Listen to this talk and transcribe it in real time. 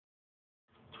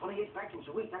28 vacuums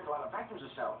a week. That's a lot of vacuums to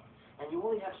sell. And you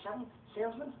only have 7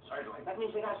 salesmen? Certainly. That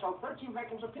means they got to sell 13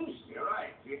 vacuums apiece. You're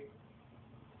right.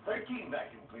 13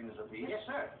 vacuum cleaners apiece? Yes,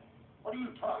 sir. What are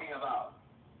you talking about?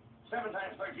 7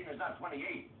 times 13 is not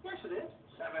 28. Yes, it is.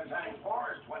 7 times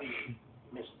 4 is 28.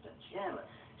 Mr. Chandler,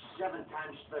 7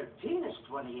 times 13 is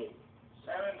 28.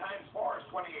 7 times 4 is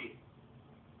 28. Did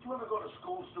you ever go to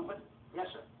school, stupid? Yes,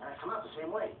 sir. And I come out the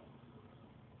same way.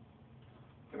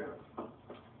 Come here.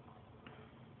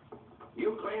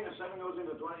 You claim the 7 goes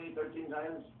into 28 13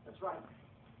 times? That's right.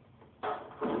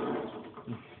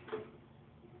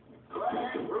 Go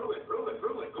ahead, prove it. Go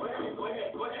ahead. All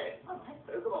right.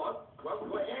 Come on. Well,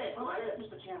 go ahead. All right,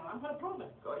 Mr. Chandler, I'm going to prove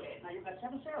it. Go ahead. Now, you've got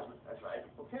 7 salesmen. That's right.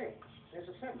 Okay. There's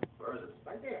a 7. Where is it?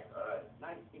 Right there. All right.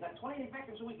 Now, you got 28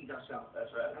 vacuums a week you got to sell. That's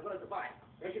right. I'm going to divide.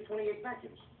 There's your 28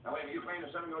 vacuums. Now, wait a minute. You claim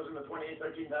the 7 goes into 28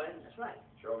 13 times? That's right.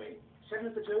 Show me. 7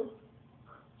 into 2.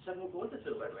 7 will go into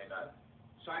 2. Certainly not.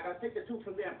 So I got to take the 2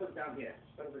 from there and put it down here.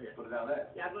 Put it over here. Put it down there.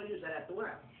 Yeah, I'm going to use that after a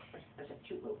while. That's a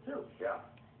cute little 2. Yeah.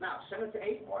 Now, 7 to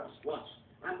 8? Once.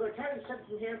 I'm going to carry the 7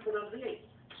 from here and put it under the 8.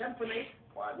 7 from 8?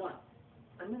 1.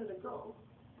 A minute ago,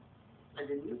 I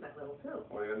didn't use that level 2.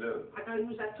 What are you going to do? I got to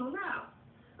use that 2 now.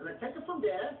 I'm going to take it from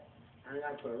there, and I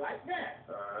got to put it right there.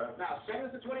 Now, 7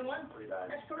 to 21? 3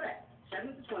 times. That's correct. 7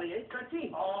 to 28,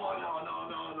 13. Oh, no,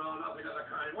 nothing of the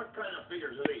kind. What kind of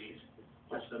figures are these?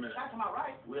 Just a minute. That's about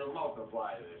right. We'll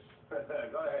multiply this. Go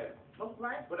ahead.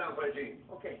 Multiply it? Put down 13.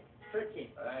 Okay,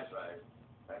 13. That's right.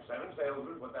 That's 7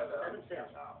 salesmen. Put that down. 7 sales.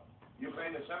 Now. You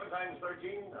claim that 7 times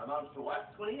 13 amounts to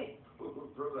what? 28.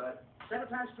 Prove that. 7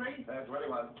 times 3?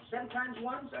 21. 7 times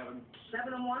 1? 7.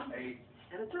 7 and 1? 8.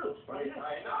 And a 2. 28.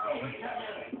 I know. Wait a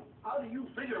minute. How do you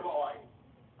figure, boy?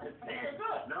 You can't.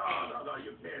 Good. No,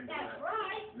 you can't do That's that.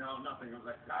 right. No, nothing of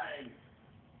the kind.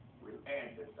 We'll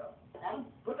add this up. And?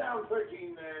 Put down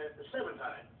 13 7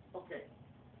 times. Okay.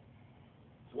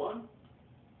 1,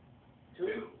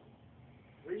 2,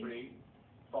 3, 3,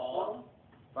 4,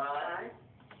 5,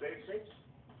 6, 6,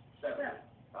 7. 7.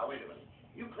 Now, wait a minute.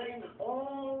 You claim that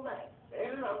all that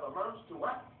added up amounts to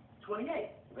what? 28.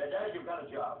 Then, Dad, you've got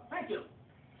a job. Thank you.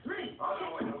 3. Oh,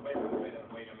 no, wait a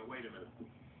minute.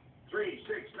 3,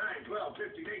 6, 9, 12,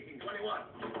 15, 18, 21.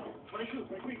 22,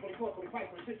 23, 24, 25,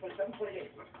 26, 27,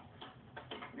 28.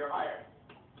 You're hired.